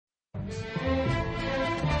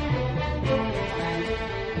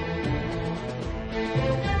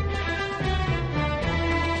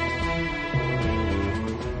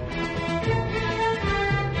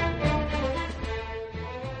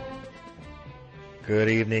Good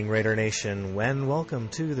evening, Raider Nation, and welcome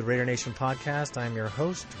to the Raider Nation podcast. I'm your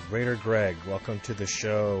host, Raider Greg. Welcome to the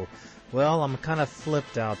show. Well, I'm kind of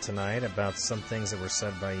flipped out tonight about some things that were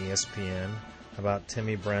said by ESPN about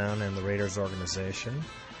Timmy Brown and the Raiders organization.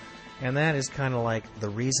 And that is kind of like the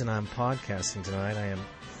reason I'm podcasting tonight. I am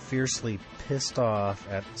fiercely pissed off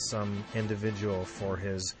at some individual for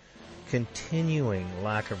his continuing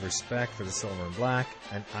lack of respect for the silver and black,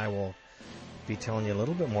 and I will be telling you a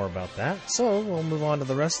little bit more about that. So we'll move on to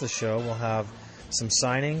the rest of the show. We'll have some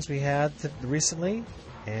signings we had recently,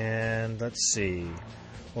 and let's see.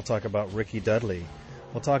 We'll talk about Ricky Dudley.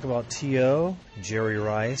 We'll talk about T.O., Jerry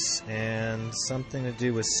Rice, and something to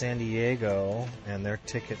do with San Diego and their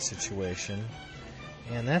ticket situation.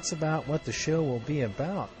 And that's about what the show will be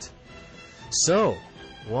about. So,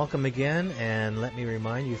 welcome again, and let me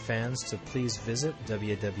remind you fans to please visit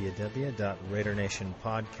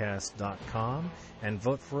www.RaiderNationPodcast.com and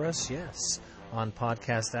vote for us, yes, on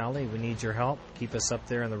Podcast Alley. We need your help. Keep us up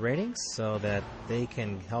there in the ratings so that they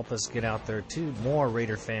can help us get out there to more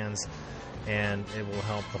Raider fans, and it will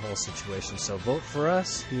help the whole situation. So vote for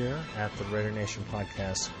us here at the Raider Nation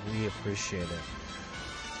Podcast. We appreciate it.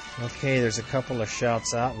 Okay, there's a couple of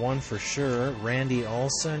shouts out. One for sure, Randy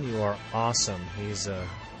Olson, you are awesome. He's a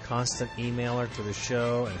constant emailer to the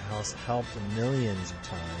show and has helped millions of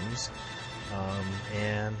times.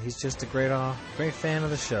 And he's just a great fan of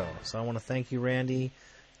the show. So I want to thank you, Randy.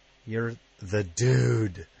 You're the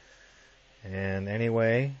dude. And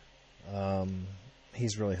anyway,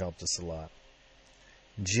 he's really helped us a lot.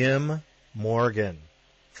 Jim Morgan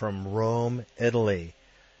from Rome, Italy.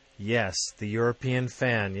 Yes, the European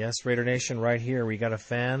fan. Yes, Raider Nation, right here. We got a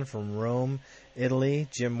fan from Rome, Italy.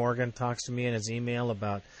 Jim Morgan talks to me in his email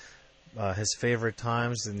about his favorite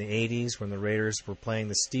times in the 80s when the Raiders were playing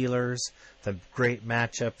the Steelers, the great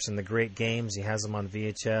matchups and the great games. He has them on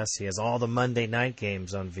VHS. He has all the Monday night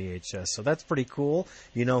games on VHS. So that's pretty cool.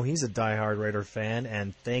 You know he's a diehard Raider fan,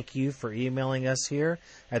 and thank you for emailing us here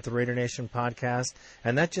at the Raider Nation Podcast.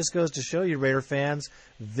 And that just goes to show you, Raider fans,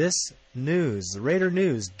 this news, the Raider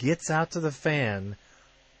news, gets out to the fan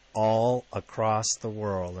all across the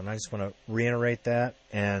world. And I just want to reiterate that,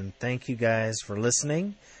 and thank you guys for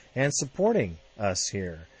listening and supporting us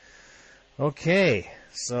here. Okay,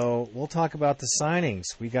 so we'll talk about the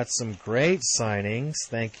signings. We got some great signings.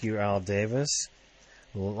 Thank you, Al Davis.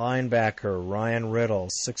 Linebacker Ryan Riddle,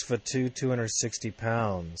 6'2", 260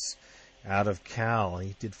 pounds, out of Cal.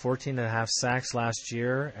 He did 14.5 sacks last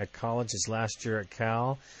year at college, his last year at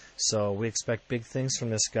Cal. So we expect big things from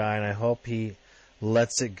this guy, and I hope he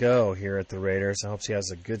lets it go here at the Raiders. I hope he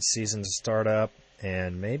has a good season to start up,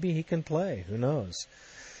 and maybe he can play. Who knows?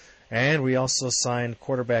 And we also signed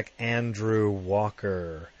quarterback Andrew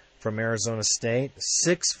Walker from Arizona State,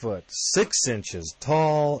 6 foot 6 inches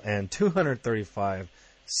tall and 235.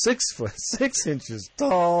 6 foot 6 inches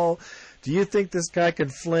tall. Do you think this guy can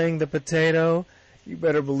fling the potato? You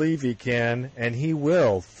better believe he can, and he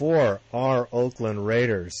will for our Oakland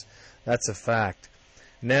Raiders. That's a fact.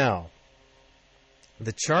 Now,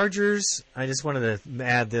 the Chargers, I just wanted to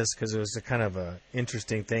add this because it was a kind of an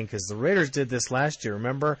interesting thing because the Raiders did this last year.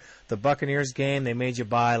 Remember the Buccaneers game? They made you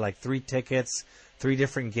buy like 3 tickets, 3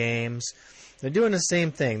 different games. They're doing the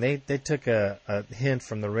same thing. They took a hint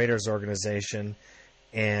from the Raiders organization,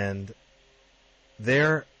 and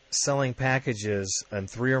they're selling packages and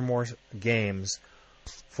 3 or more games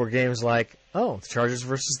for games like, the Chargers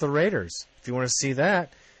versus the Raiders. If you want to see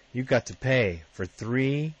that, you've got to pay for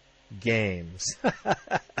 3 games.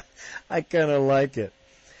 I kind of like it.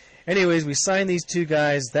 Anyways, we signed these 2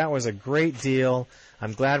 guys. That was a great deal.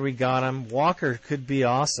 I'm glad we got him. Walker could be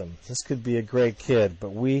awesome. This could be a great kid,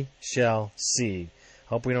 but we shall see.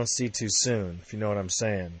 Hope we don't see too soon, if you know what I'm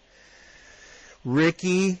saying.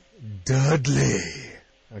 Ricky Dudley.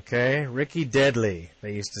 Okay, Ricky Deadly,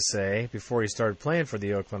 they used to say, before he started playing for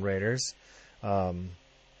the Oakland Raiders.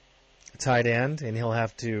 Tight end, and he'll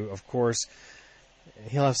have to, of course,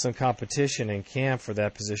 he'll have some competition in camp for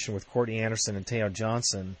that position with Courtney Anderson and Teo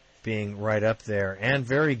Johnson being right up there, and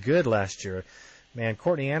very good last year. Man,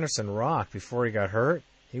 Courtney Anderson rocked before he got hurt.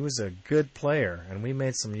 He was a good player, and we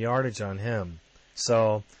made some yardage on him.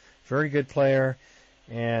 So, very good player,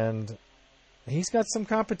 and he's got some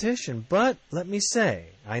competition. But let me say,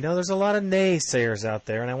 I know there's a lot of naysayers out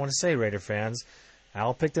there, and I want to say, Raider fans,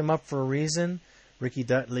 Al picked him up for a reason. Ricky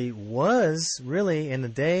Dudley was really, in the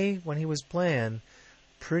day when he was playing,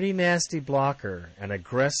 pretty nasty blocker, an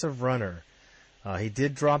aggressive runner. He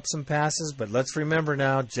did drop some passes, but let's remember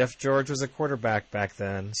now, Jeff George was a quarterback back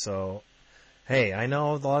then. So, hey, I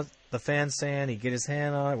know the fans saying he'd get his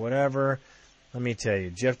hand on it, whatever. Let me tell you,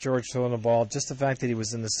 Jeff George throwing the ball, just the fact that he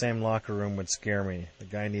was in the same locker room would scare me. The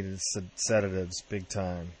guy needed sedatives big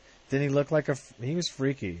time. Didn't he look like he was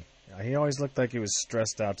freaky? He always looked like he was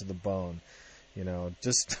stressed out to the bone.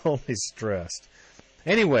 Just totally stressed.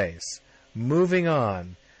 Anyways, moving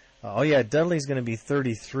on. Oh, yeah, Dudley's going to be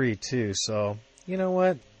 33, too, so you know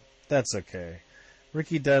what? That's okay.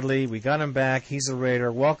 Ricky Dudley, we got him back. He's a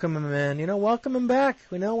Raider. Welcome him in. Welcome him back.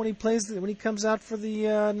 When he comes out for the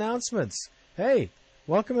announcements. Hey,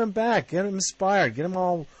 welcome him back. Get him inspired. Get him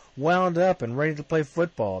all wound up and ready to play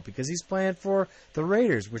football because he's playing for the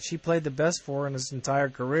Raiders, which he played the best for in his entire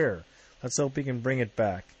career. Let's hope he can bring it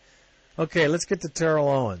back. Okay, let's get to Terrell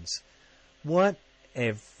Owens. What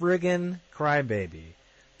a friggin' crybaby.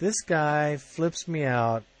 This guy flips me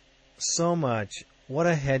out so much. What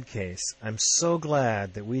a head case. I'm so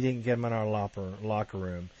glad that we didn't get him in our locker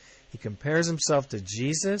room. He compares himself to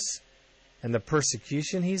Jesus and the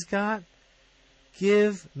persecution he's got.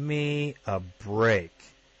 Give me a break.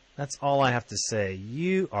 That's all I have to say.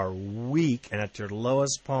 You are weak and at your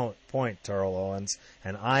lowest point, Terrell Owens,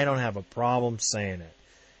 and I don't have a problem saying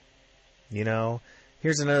it.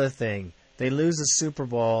 Here's another thing. They lose the Super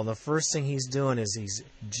Bowl, and the first thing he's doing is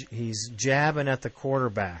he's jabbing at the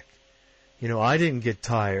quarterback. I didn't get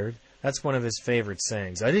tired. That's one of his favorite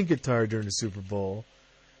sayings. I didn't get tired during the Super Bowl.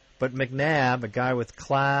 But McNabb, a guy with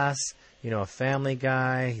class, a family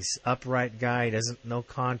guy, he's an upright guy, he doesn't no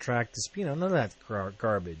contract, none of that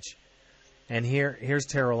garbage. And here's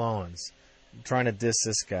Terrell Owens trying to diss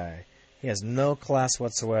this guy. He has no class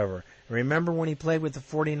whatsoever. Remember when he played with the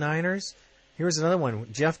 49ers? Here's another one,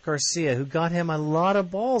 Jeff Garcia, who got him a lot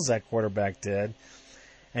of balls, that quarterback did.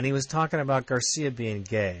 And he was talking about Garcia being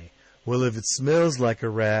gay. Well, if it smells like a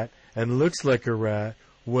rat and looks like a rat,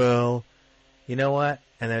 well, you know what?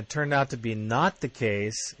 And it turned out to be not the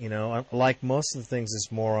case, like most of the things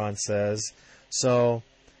this moron says. So,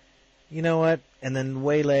 you know what? And then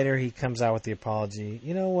way later he comes out with the apology.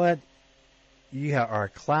 You know what? You are a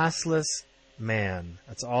classless man.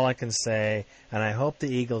 That's all I can say. And I hope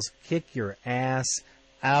the Eagles kick your ass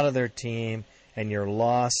out of their team and you're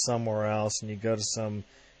lost somewhere else and you go to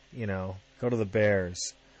go to the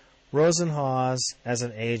Bears. Rosenhaus, as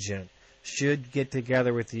an agent, should get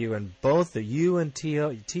together with you, and both you and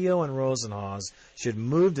Tio and Rosenhaus should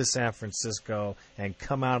move to San Francisco and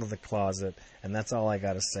come out of the closet, and that's all I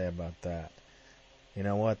got to say about that. You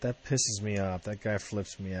know what? That pisses me off. That guy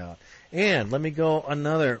flips me out. And let me go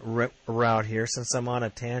another route here since I'm on a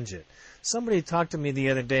tangent. Somebody talked to me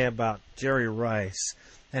the other day about Jerry Rice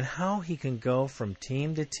and how he can go from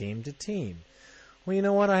team to team to team. Well, you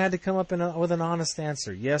know what? I had to come up with an honest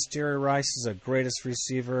answer. Yes, Jerry Rice is the greatest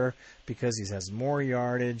receiver because he has more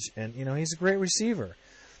yardage, and, he's a great receiver.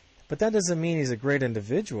 But that doesn't mean he's a great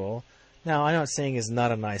individual. Now, I'm not saying he's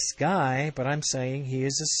not a nice guy, but I'm saying he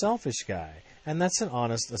is a selfish guy. And that's an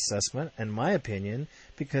honest assessment, in my opinion,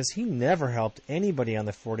 because he never helped anybody on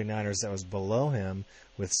the 49ers that was below him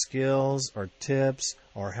with skills or tips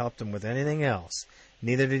or helped him with anything else.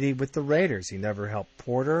 Neither did he with the Raiders. He never helped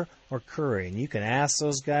Porter or Curry. And you can ask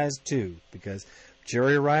those guys, too, because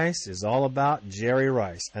Jerry Rice is all about Jerry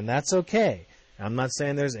Rice. And that's okay. I'm not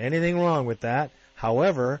saying there's anything wrong with that.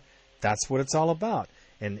 However, that's what it's all about.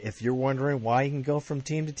 And if you're wondering why he can go from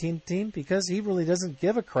team to team to team, because he really doesn't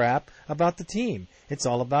give a crap about the team. It's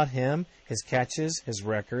all about him, his catches, his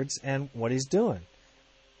records, and what he's doing.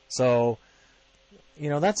 So,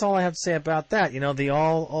 that's all I have to say about that. The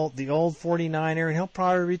old 49er, and he'll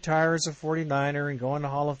probably retire as a 49er and go into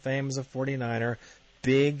Hall of Fame as a 49er.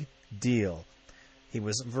 Big deal. He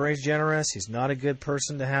was very generous. He's not a good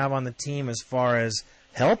person to have on the team as far as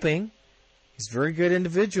helping. He's very good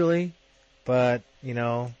individually, but,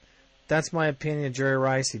 that's my opinion of Jerry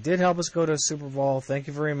Rice. He did help us go to a Super Bowl. Thank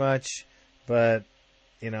you very much. But,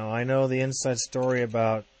 I know the inside story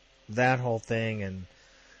about that whole thing, and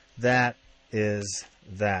that is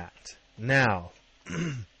that. Now,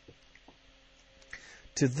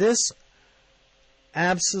 to this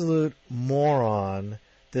absolute moron,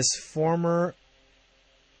 this former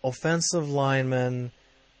offensive lineman,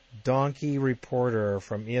 donkey reporter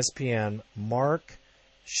from ESPN, Mark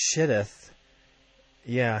Shitteth,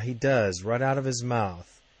 yeah, he does, right out of his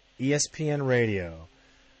mouth, ESPN Radio.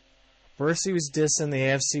 First he was dissing the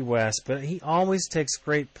AFC West, but he always takes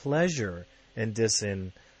great pleasure in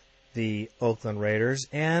dissing the Oakland Raiders.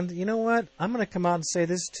 And you know what? I'm going to come out and say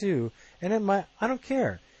this too. And I don't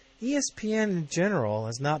care. ESPN in general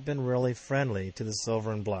has not been really friendly to the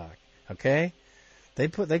silver and black. Okay? They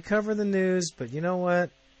cover the news, but you know what?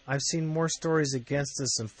 I've seen more stories against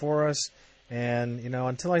us than for us. And,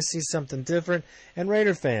 until I see something different. And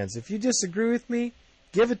Raider fans, if you disagree with me,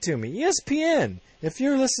 give it to me. ESPN, if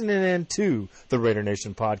you're listening in to the Raider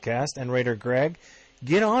Nation podcast and Raider Greg,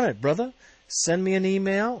 get on it, brother. Send me an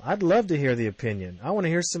email. I'd love to hear the opinion. I want to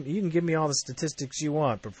hear you can give me all the statistics you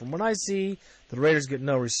want. But from what I see, the Raiders get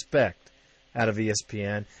no respect out of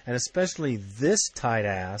ESPN. And especially this tight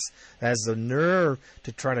ass has the nerve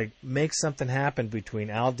to try to make something happen between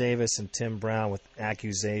Al Davis and Tim Brown with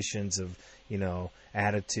accusations of,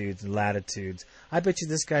 attitudes and latitudes. I bet you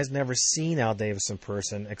this guy's never seen Al Davis in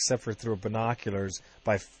person except for through binoculars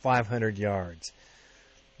by 500 yards.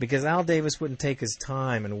 Because Al Davis wouldn't take his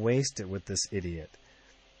time and waste it with this idiot.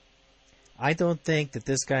 I don't think that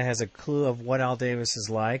this guy has a clue of what Al Davis is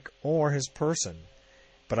like or his person.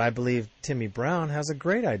 But I believe Timmy Brown has a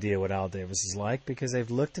great idea what Al Davis is like because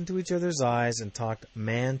they've looked into each other's eyes and talked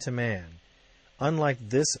man to man. Unlike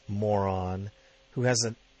this moron who has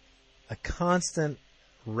a constant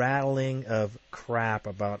rattling of crap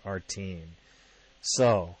about our team.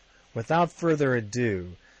 So, without further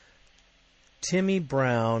ado, Timmy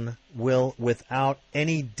Brown will, without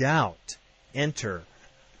any doubt, enter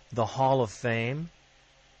the Hall of Fame.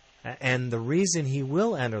 And the reason he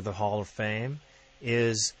will enter the Hall of Fame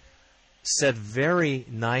is said very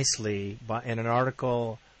nicely in an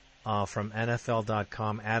article from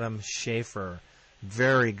NFL.com, Adam Schefter.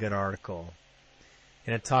 Very good article.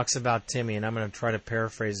 And it talks about Timmy, and I'm going to try to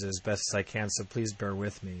paraphrase it as best as I can, so please bear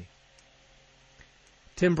with me.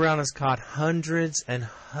 Tim Brown has caught hundreds and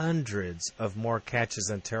hundreds of more catches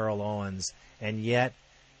than Terrell Owens, and yet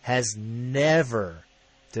has never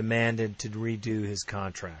demanded to redo his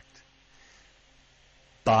contract.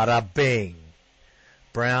 Bada bing.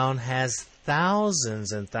 Brown has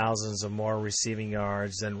thousands and thousands of more receiving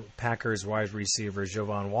yards than Packers wide receiver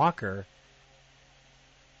Javon Walker,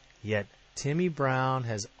 yet Timmy Brown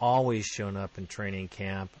has always shown up in training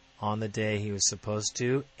camp on the day he was supposed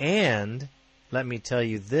to, and let me tell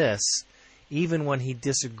you this, even when he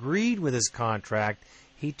disagreed with his contract,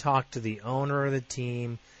 he talked to the owner of the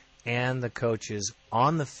team and the coaches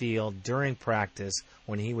on the field during practice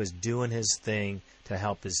when he was doing his thing to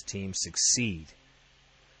help his team succeed.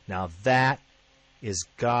 Now that is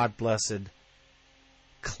God-blessed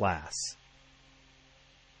class.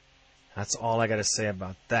 That's all I got to say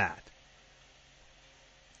about that.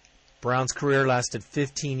 Brown's career lasted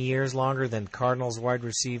 15 years longer than Cardinals wide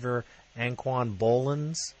receiver Anquan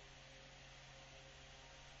Boldin's.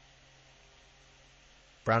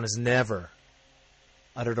 Brown has never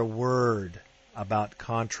uttered a word about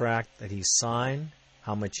contract that he signed,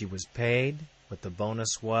 how much he was paid, what the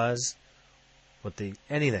bonus was,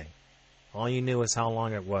 anything. All you knew is how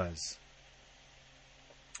long it was.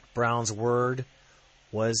 Brown's word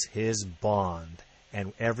was his bond,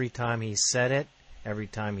 and every time he said it, every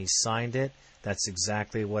time he signed it, that's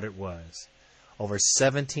exactly what it was. Over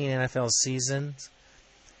 17 NFL seasons,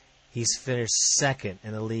 he's finished second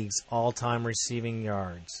in the league's all-time receiving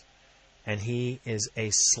yards. And he is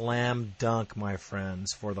a slam dunk, my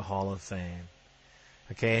friends, for the Hall of Fame.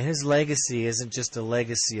 Okay, and his legacy isn't just a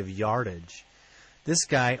legacy of yardage. This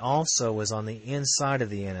guy also was on the inside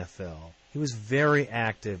of the NFL. He was very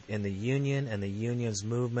active in the union and the union's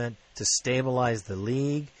movement to stabilize the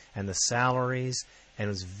league and the salaries, and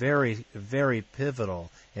was very, very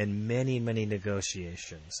pivotal in many, many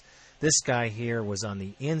negotiations. This guy here was on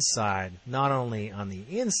the inside, not only on the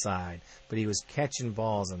inside, but he was catching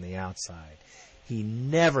balls on the outside. He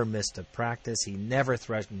never missed a practice. He never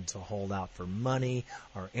threatened to hold out for money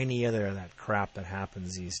or any other of that crap that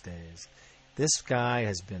happens these days. This guy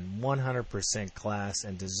has been 100% class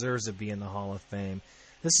and deserves to be in the Hall of Fame.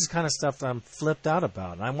 This is kind of stuff that I'm flipped out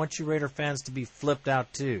about, and I want you Raider fans to be flipped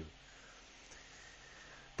out too.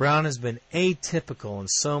 Brown has been atypical in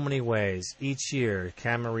so many ways. Each year,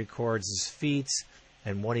 camera records his feats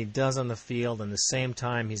and what he does on the field, and at the same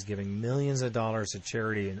time, he's giving millions of dollars to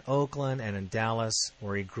charity in Oakland and in Dallas,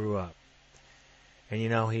 where he grew up. And,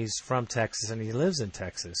 he's from Texas and he lives in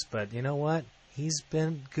Texas, but you know what? He's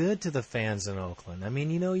been good to the fans in Oakland. I mean,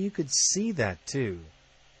 you could see that too.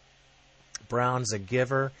 Brown's a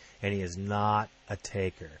giver, and he is not a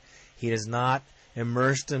taker. He does not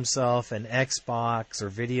immersed himself in Xbox or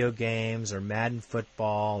video games or Madden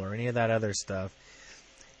football or any of that other stuff.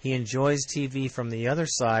 He enjoys TV from the other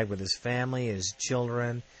side with his family, his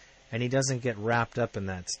children, and he doesn't get wrapped up in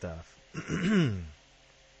that stuff.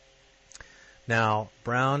 Now,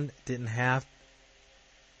 Brown didn't have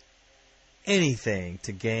anything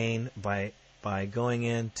to gain by by going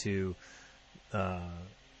into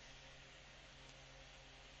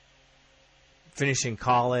finishing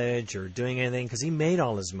college or doing anything, because he made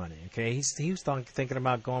all his money. Okay, he was thinking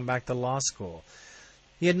about going back to law school.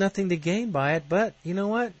 He had nothing to gain by it, but you know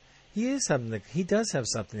what? He does have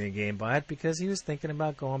something to gain by it, because he was thinking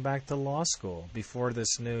about going back to law school before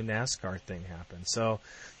this new NASCAR thing happened. So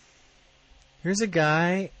here's a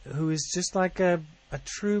guy who is just like a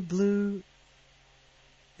true blue.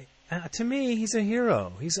 To me, he's a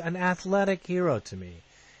hero. He's an athletic hero to me.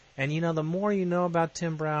 And, the more you know about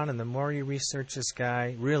Tim Brown and the more you research this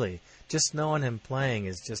guy, really, just knowing him playing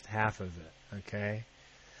is just half of it, okay?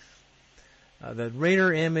 The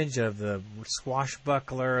Raider image of the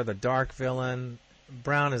swashbuckler, the dark villain,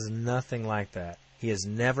 Brown is nothing like that. He has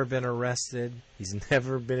never been arrested. He's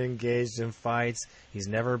never been engaged in fights. He's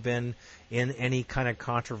never been in any kind of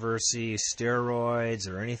controversy, steroids,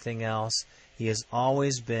 or anything else. He has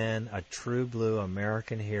always been a true blue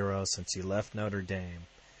American hero since he left Notre Dame.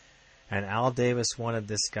 And Al Davis wanted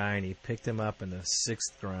this guy, and he picked him up in the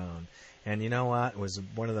 6th round. And you know what? It was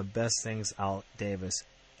one of the best things Al Davis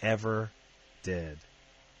ever did.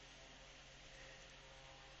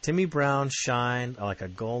 Timmy Brown shined like a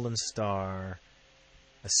golden star,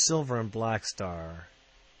 a silver and black star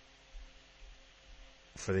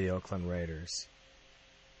for the Oakland Raiders.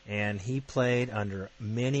 And he played under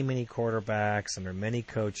many, many quarterbacks, under many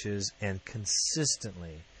coaches, and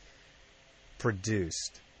consistently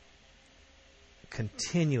produced.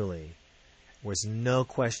 Continually. Was no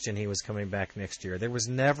question he was coming back next year. There was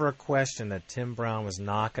never a question that Tim Brown was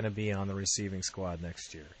not going to be on the receiving squad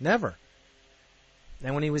next year. Never.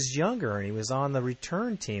 And when he was younger and he was on the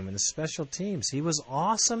return team and the special teams, he was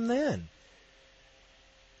awesome then.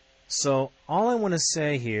 So all I want to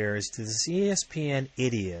say here is to this ESPN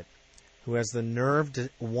idiot who has the nerve to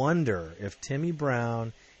wonder if Timmy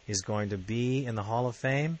Brown is going to be in the Hall of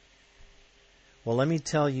Fame. Well, let me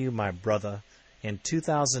tell you, my brother, in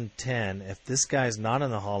 2010, if this guy's not in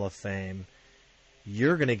the Hall of Fame,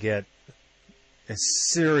 you're going to get a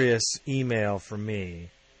serious email from me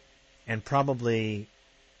and probably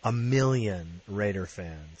 1 million Raider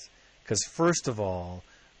fans. Because first of all,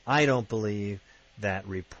 I don't believe that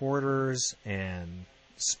reporters and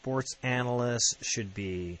sports analysts should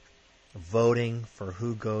be voting for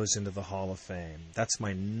who goes into the Hall of Fame. That's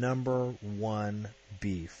my number one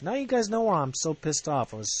beef. Now you guys know why I'm so pissed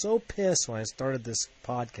off. I was so pissed when I started this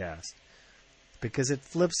podcast because it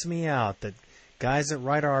flips me out that guys that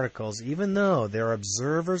write articles, even though they're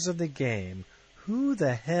observers of the game, who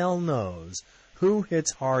the hell knows who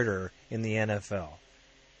hits harder in the NFL?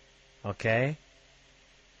 Okay?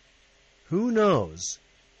 Who knows?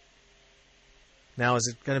 Now, is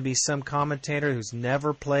it going to be some commentator who's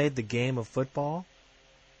never played the game of football?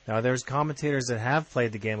 Now, there's commentators that have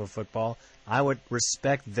played the game of football. I would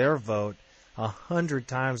respect their vote 100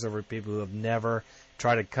 times over people who have never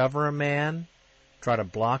tried to cover a man, try to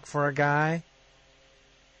block for a guy.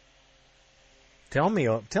 Tell me,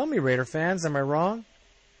 Raider fans, am I wrong?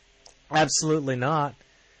 Absolutely not.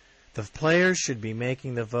 The players should be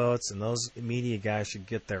making the votes, and those media guys should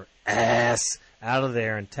get their ass out of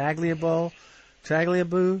there. And Tagliabue,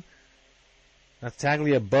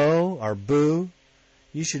 or Boo,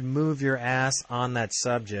 you should move your ass on that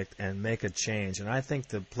subject and make a change. And I think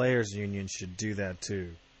the players' union should do that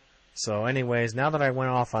too. So anyways, now that I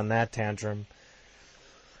went off on that tantrum,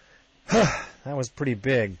 that was pretty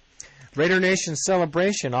big. Raider Nation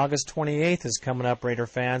Celebration, August 28th is coming up, Raider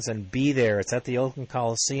fans, and be there. It's at the Oakland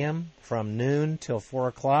Coliseum from noon till 4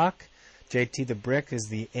 o'clock. JT the Brick is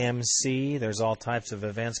the MC. There's all types of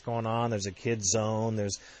events going on. There's a kids zone.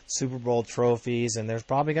 There's Super Bowl trophies. And there's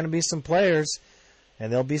probably going to be some players.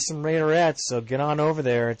 And there'll be some Raiderettes. So get on over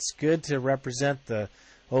there. It's good to represent the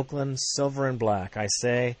Oakland silver and black. I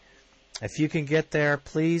say, if you can get there,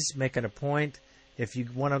 please make it a point. If you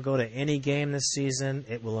want to go to any game this season,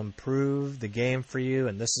 it will improve the game for you.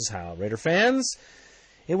 And this is how. Raider fans,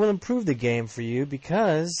 it will improve the game for you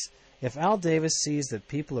because if Al Davis sees that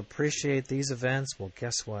people appreciate these events, well,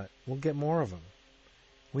 guess what? We'll get more of them.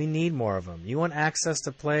 We need more of them. You want access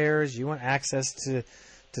to players? You want access to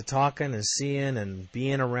talking and seeing and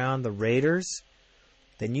being around the Raiders?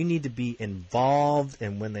 Then you need to be involved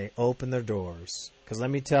in when they open their doors. Because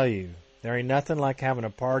let me tell you, there ain't nothing like having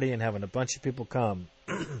a party and having a bunch of people come.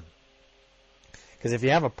 Because if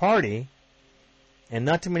you have a party and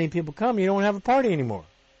not too many people come, you don't have a party anymore.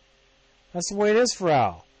 That's the way it is for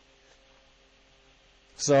Al.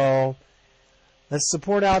 So let's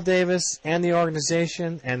support Al Davis and the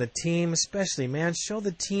organization and the team especially, man. Show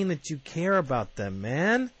the team that you care about them,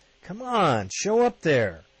 man. Come on, show up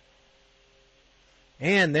there.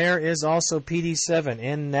 And there is also PD7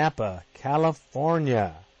 in Napa,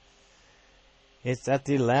 California. It's at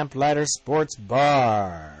the Lamplighter Sports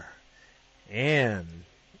Bar. And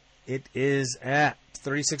it is at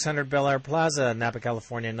 3600 Bel Air Plaza, Napa,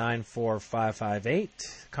 California,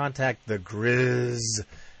 94558. Contact the Grizz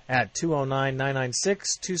at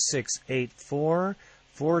 209-996-2684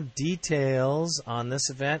 for details on this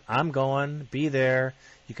event. I'm going. Be there.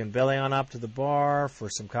 You can belly on up to the bar for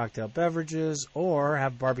some cocktail beverages or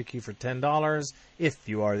have barbecue for $10 if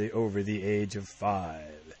you are over the age of 5.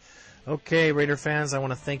 Okay, Raider fans, I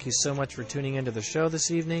want to thank you so much for tuning into the show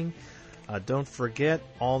this evening. Don't forget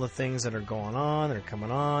all the things that are going on, that are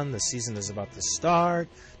coming on. The season is about to start.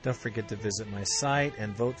 Don't forget to visit my site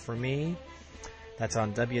and vote for me. That's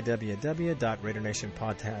on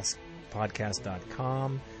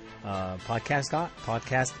www.RaiderNationPodcast.com.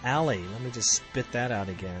 Podcast Alley. Let me just spit that out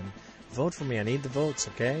again. Vote for me. I need the votes,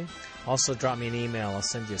 okay? Also, drop me an email. I'll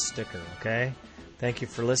send you a sticker, okay? Thank you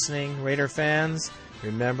for listening, Raider fans.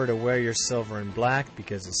 Remember to wear your silver and black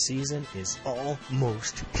because the season is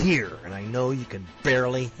almost here. And I know you can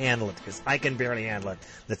barely handle it because I can barely handle it.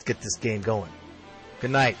 Let's get this game going.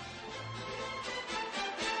 Good night.